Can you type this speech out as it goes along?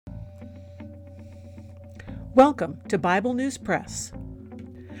Welcome to Bible News Press.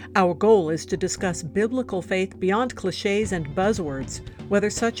 Our goal is to discuss biblical faith beyond cliches and buzzwords, whether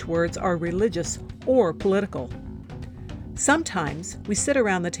such words are religious or political. Sometimes we sit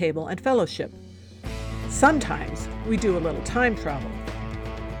around the table and fellowship. Sometimes we do a little time travel.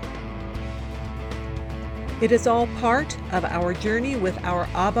 It is all part of our journey with our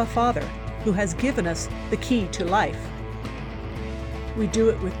Abba Father, who has given us the key to life. We do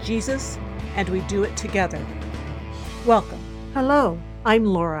it with Jesus, and we do it together. Welcome. Hello, I'm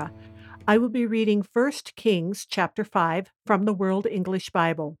Laura. I will be reading 1 Kings chapter 5 from the World English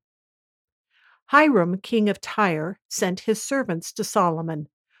Bible. Hiram, king of Tyre, sent his servants to Solomon,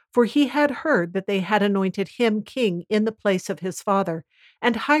 for he had heard that they had anointed him king in the place of his father,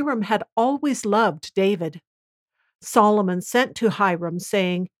 and Hiram had always loved David. Solomon sent to Hiram,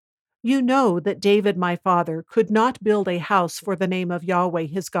 saying, "You know that David my father could not build a house for the name of Yahweh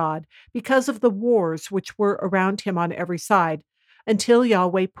his God, because of the wars which were around him on every side, until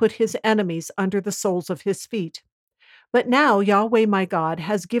Yahweh put his enemies under the soles of his feet. But now Yahweh my God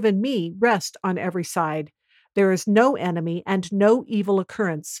has given me rest on every side. There is no enemy and no evil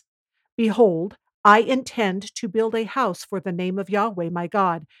occurrence. Behold, I intend to build a house for the name of Yahweh my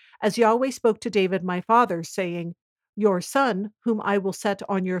God, as Yahweh spoke to David my father, saying, Your son, whom I will set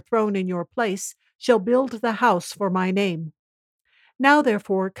on your throne in your place, shall build the house for my name. Now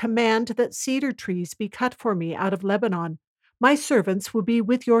therefore command that cedar trees be cut for me out of Lebanon. My servants will be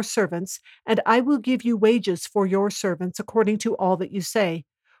with your servants, and I will give you wages for your servants according to all that you say.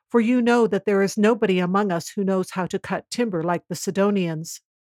 For you know that there is nobody among us who knows how to cut timber like the Sidonians."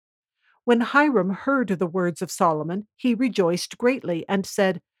 When Hiram heard the words of Solomon, he rejoiced greatly and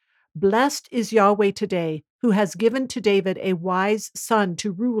said, Blessed is Yahweh today, who has given to David a wise son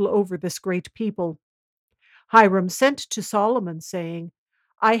to rule over this great people. Hiram sent to Solomon, saying,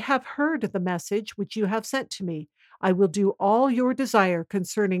 I have heard the message which you have sent to me. I will do all your desire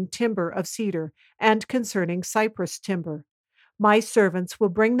concerning timber of cedar and concerning cypress timber. My servants will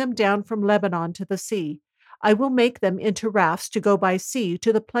bring them down from Lebanon to the sea. I will make them into rafts to go by sea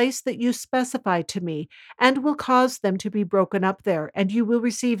to the place that you specified to me, and will cause them to be broken up there, and you will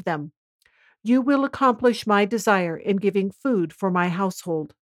receive them. You will accomplish my desire in giving food for my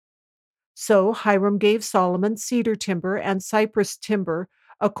household. So Hiram gave Solomon cedar timber and cypress timber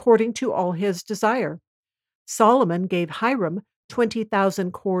according to all his desire. Solomon gave Hiram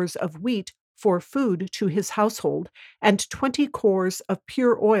 20,000 cores of wheat for food to his household, and 20 cores of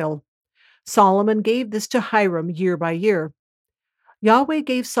pure oil. Solomon gave this to Hiram year by year. Yahweh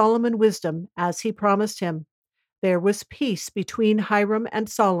gave Solomon wisdom, as he promised him. There was peace between Hiram and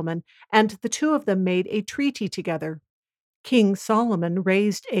Solomon, and the two of them made a treaty together. King Solomon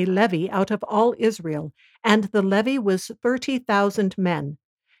raised a levy out of all Israel, and the levy was 30,000 men.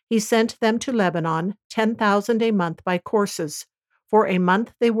 He sent them to Lebanon, 10,000 a month by courses. For a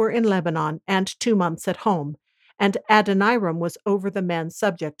month they were in Lebanon, and 2 months at home. And Adoniram was over the men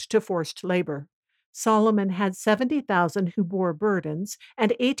subject to forced labor. Solomon had 70,000 who bore burdens,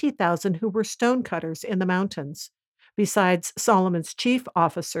 and 80,000 who were stonecutters in the mountains. Besides Solomon's chief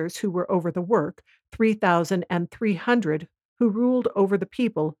officers who were over the work, 3,300 who ruled over the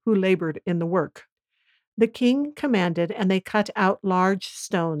people who labored in the work. The king commanded, and they cut out large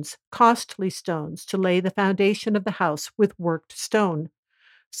stones, costly stones, to lay the foundation of the house with worked stone.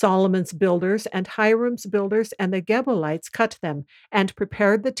 Solomon's builders and Hiram's builders and the Gebalites cut them and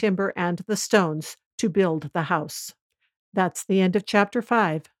prepared the timber and the stones to build the house. That's the end of chapter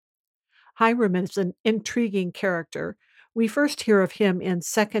 5. Hiram is an intriguing character. We first hear of him in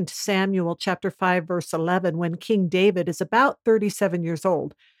 2 Samuel chapter 5 verse 11 when King David is about 37 years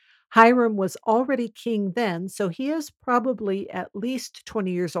old. Hiram was already king then, so he is probably at least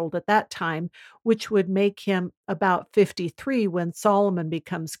 20 years old at that time, which would make him about 53 when Solomon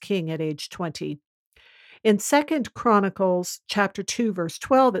becomes king at age 20. In 2 Chronicles chapter 2 verse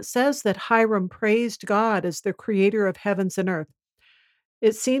 12 it says that Hiram praised God as the creator of heavens and earth.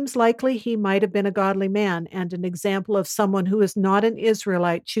 It seems likely he might have been a godly man and an example of someone who is not an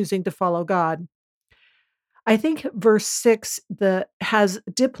Israelite choosing to follow God. I think verse 6 has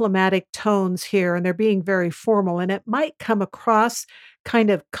diplomatic tones here, and they're being very formal, and it might come across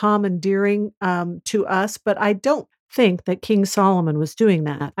kind of commandeering to us, but I don't think that King Solomon was doing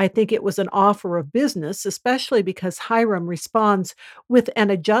that. I think it was an offer of business, especially because Hiram responds with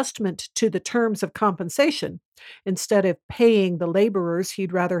an adjustment to the terms of compensation. Instead of paying the laborers,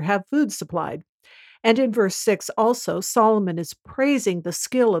 he'd rather have food supplied. And in verse 6 also, Solomon is praising the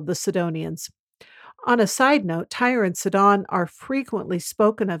skill of the Sidonians. On a side note, Tyre and Sidon are frequently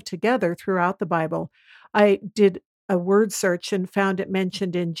spoken of together throughout the Bible. I did a word search and found it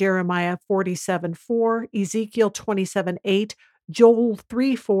mentioned in Jeremiah 47:4, Ezekiel 27:8, Joel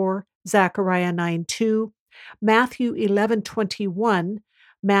 3:4, Zechariah 9:2, Matthew 11:21,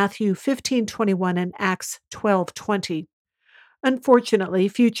 Matthew 15:21, and Acts 12:20. Unfortunately,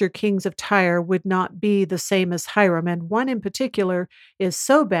 future kings of Tyre would not be the same as Hiram, and one in particular is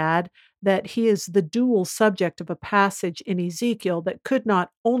so bad that he is the dual subject of a passage in Ezekiel that could not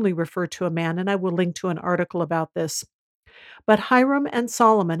only refer to a man, and I will link to an article about this. But Hiram and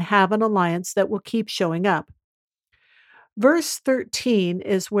Solomon have an alliance that will keep showing up. Verse 13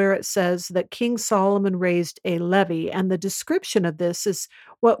 is where it says that King Solomon raised a levy, and the description of this is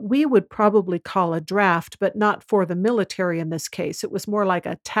what we would probably call a draft, but not for the military in this case. It was more like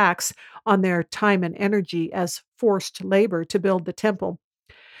a tax on their time and energy as forced labor to build the temple.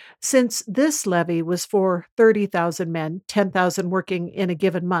 Since this levy was for 30,000 men, 10,000 working in a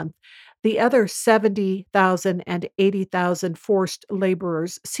given month, the other 70,000 and 80,000 forced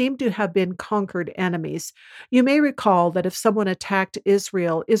laborers seem to have been conquered enemies. You may recall that if someone attacked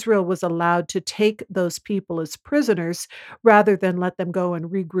Israel, Israel was allowed to take those people as prisoners rather than let them go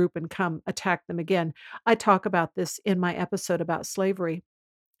and regroup and come attack them again. I talk about this in my episode about slavery.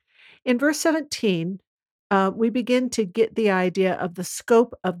 In verse 17, we begin to get the idea of the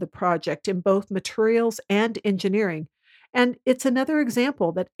scope of the project in both materials and engineering. And it's another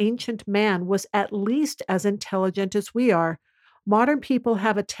example that ancient man was at least as intelligent as we are. Modern people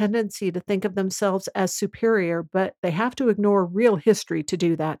have a tendency to think of themselves as superior, but they have to ignore real history to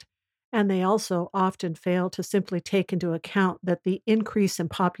do that. And they also often fail to simply take into account that the increase in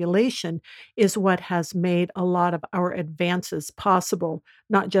population is what has made a lot of our advances possible,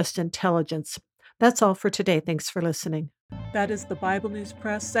 not just intelligence. That's all for today. Thanks for listening. That is the Bible News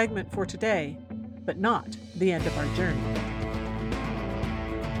Press segment for today, but not the end of our journey.